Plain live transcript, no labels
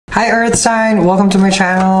Hi Earth sign, welcome to my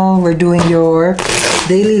channel. We're doing your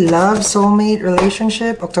daily love soulmate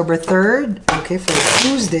relationship, October 3rd, okay, for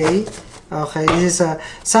Tuesday. Okay, this is a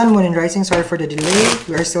sun, moon, and rising. Sorry for the delay.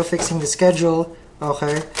 We are still fixing the schedule.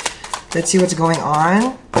 Okay, let's see what's going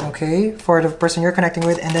on, okay, for the person you're connecting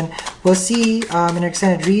with, and then we'll see in an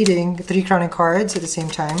extended reading 3 crowning cards at the same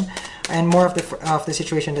time and more of the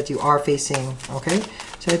situation that you are facing. Okay,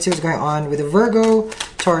 so let's see what's going on with the Virgo,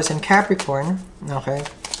 Taurus, and Capricorn. Okay,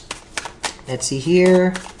 let's see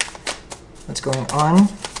here what's going on.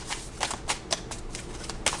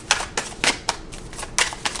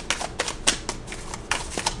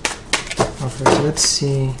 Okay, so let's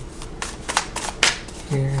see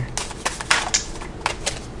here.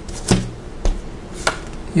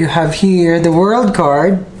 You have here the World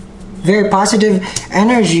card. Very positive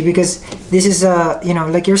energy, because this is you know,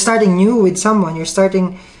 like you're starting new with someone. You're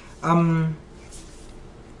starting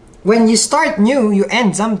when you start new, you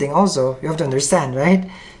end something also. You have to understand, right?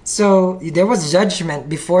 So there was judgment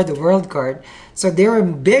before the World card. So there were a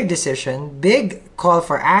big decision, big call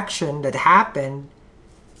for action that happened.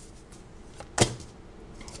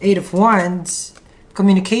 8 of Wands,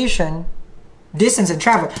 communication, distance and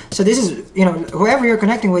travel. So this is, you know, whoever you're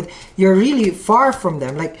connecting with, you're really far from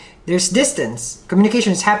them. Like there's distance.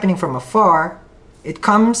 Communication is happening from afar. It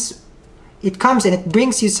comes and it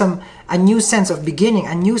brings you a new sense of beginning,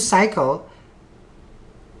 a new cycle.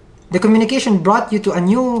 The communication brought you to a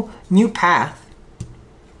new path.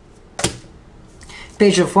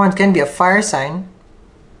 Page of Wands can be a fire sign.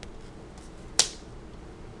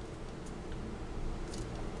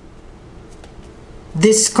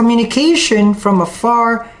 This communication from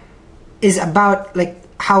afar is about like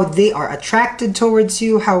how they are attracted towards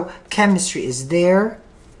you, how chemistry is there.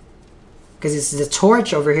 Because it's the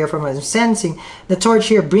torch over here from what I'm sensing. The torch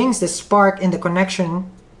here brings the spark in the connection.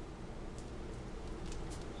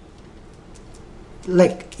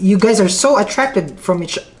 Like you guys are so attracted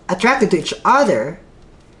to each other.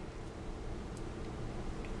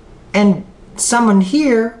 And someone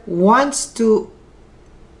here wants to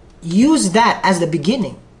use that as the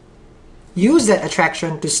beginning. Use that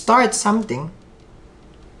attraction to start something.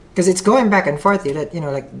 Because it's going back and forth here, that, you know,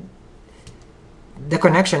 like the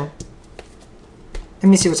connection. Let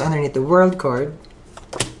me see what's underneath the World card.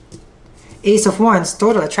 Ace of Wands,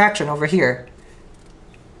 total attraction over here.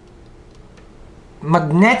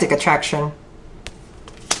 Magnetic attraction.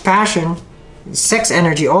 Passion. Sex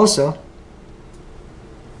energy also.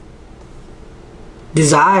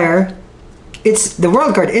 Desire. It's the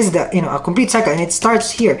World card is the, you know, a complete cycle, and it starts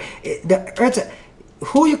here. The Earth,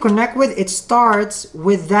 who you connect with, it starts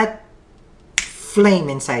with that flame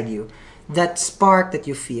inside you, that spark that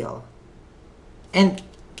you feel. And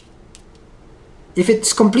if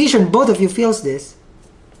it's completion, both of you feels this.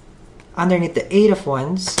 Underneath the 8 of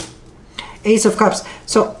Wands, Ace of Cups.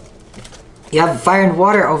 So you have fire and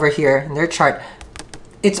water over here in their chart.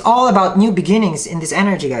 It's all about new beginnings in this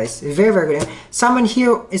energy, guys. Very, very good. Someone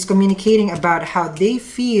here is communicating about how they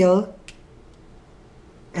feel,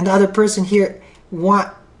 and the other person here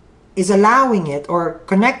is allowing it or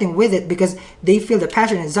connecting with it because they feel the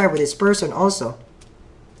passion and desire with this person also.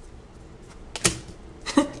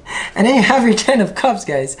 And then you have your 10 of Cups,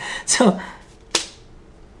 guys. So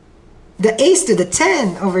the Ace to the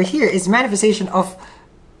 10 over here is manifestation of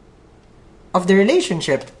the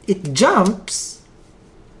relationship. It jumps.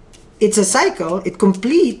 It's a cycle. It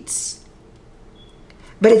completes.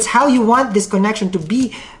 But it's how you want this connection to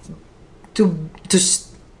be. To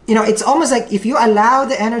you know, it's almost like if you allow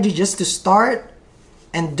the energy just to start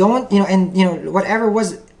and don't, you know, and you know, whatever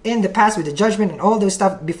was in the past with the judgment and all those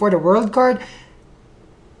stuff before the World card,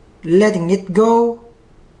 letting it go.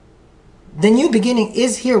 The new beginning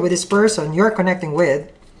is here with this person you're connecting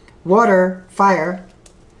with. Water, fire,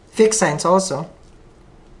 fixed signs also.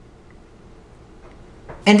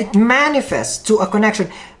 And it manifests to a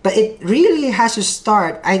connection, but it really has to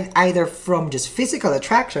start either from just physical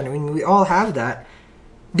attraction, I mean, we all have that,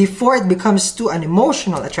 before it becomes to an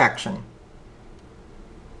emotional attraction.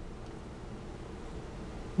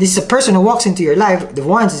 This is a person who walks into your life. The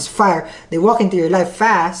Wands is fire. They walk into your life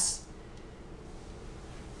fast.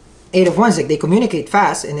 8 of Wands, like they communicate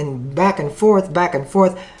fast, and then back and forth,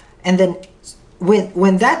 and then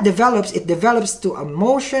when that develops, it develops to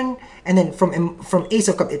emotion, and then from Ace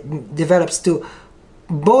of Cups, it develops to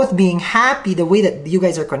both being happy the way that you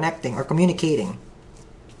guys are connecting or communicating.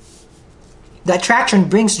 The attraction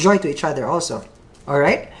brings joy to each other also. All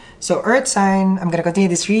right. So Earth sign, I'm gonna continue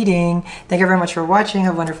this reading. Thank you very much for watching.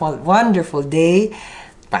 Have a wonderful, wonderful day.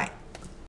 Bye.